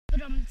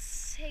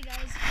Hey guys,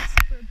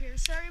 it's Super here.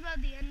 Sorry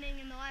about the ending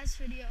in the last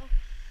video.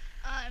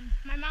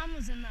 My mom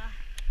was in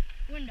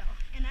the window,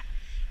 and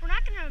we're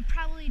not gonna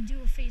probably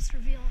do a face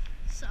reveal.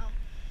 So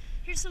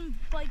here's some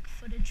bike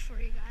footage for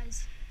you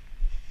guys,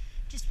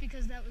 just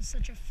because that was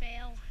such a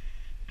fail.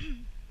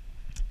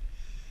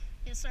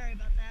 Yeah, sorry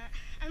about that.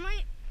 I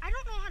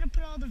don't know how to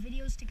put all the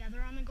videos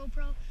together on the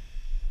GoPro.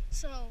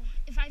 So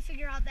if I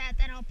figure out that,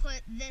 then I'll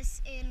put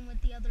this in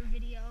with the other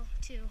video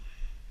too.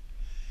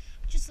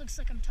 Just looks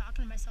like I'm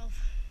talking to myself.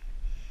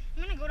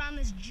 I'm gonna go down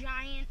this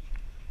giant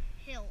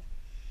hill.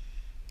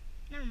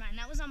 Never mind,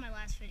 that was on my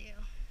last video.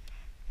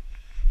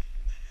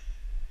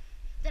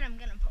 That I'm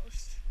gonna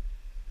post.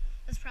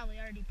 That's probably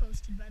already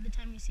posted by the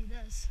time you see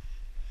this.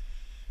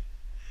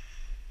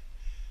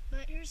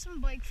 But here's some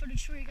bike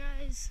footage for you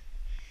guys.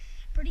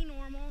 Pretty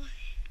normal.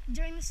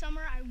 During the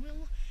summer, I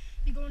will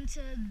be going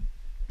to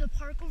the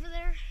park over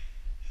there.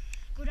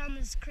 Go down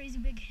this crazy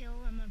big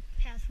hill on the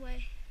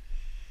pathway.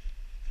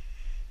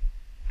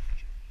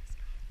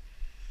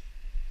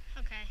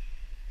 Okay.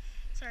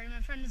 Sorry,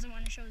 my friend doesn't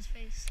want to show his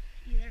face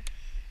either,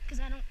 because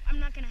I'm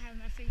not gonna have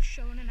my face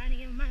shown in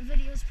any of my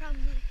videos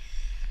probably.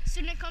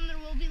 Soon to come, there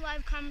will be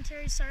live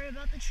commentary. Sorry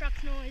about the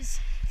truck noise.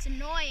 It's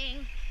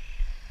annoying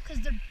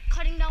because they're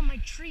cutting down my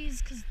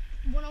trees because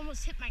one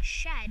almost hit my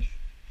shed.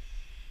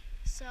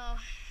 So,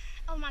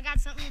 oh my God,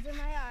 something's in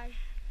my eye.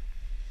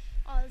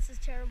 Oh, this is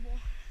terrible.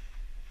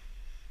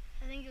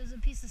 I think it was a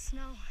piece of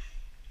snow.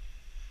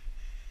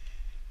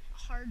 A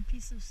hard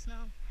piece of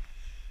snow.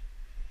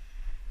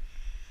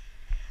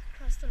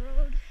 Across the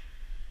road.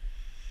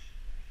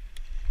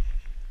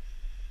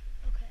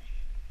 Okay,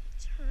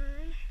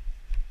 turn.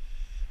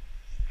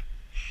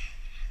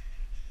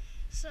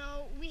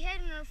 So we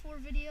had an R4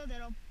 video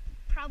that'll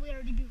probably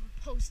already be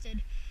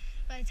posted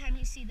by the time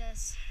you see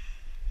this.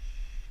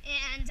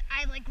 And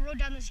I rode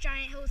down this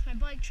giant hill with my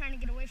bike trying to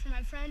get away from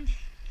my friend.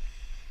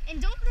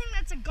 And don't think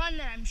that's a gun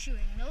that I'm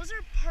shooting. Those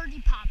are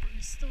party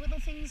poppers. The little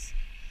things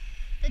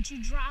that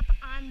you drop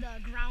on the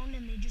ground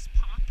and they just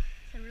pop.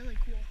 They're really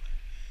cool.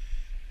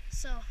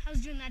 So I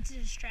was doing that to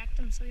distract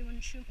him so he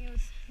wouldn't shoot me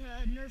with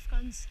the Nerf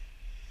guns.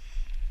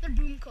 They're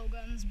Boomco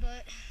guns,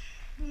 but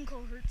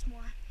Boomco hurts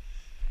more.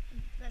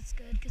 And that's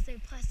good because they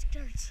have plastic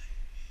darts.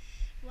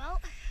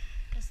 Well,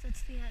 I guess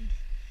that's the end.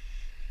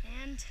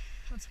 And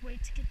let's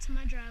wait to get to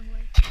my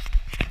driveway.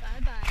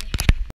 Bye-bye.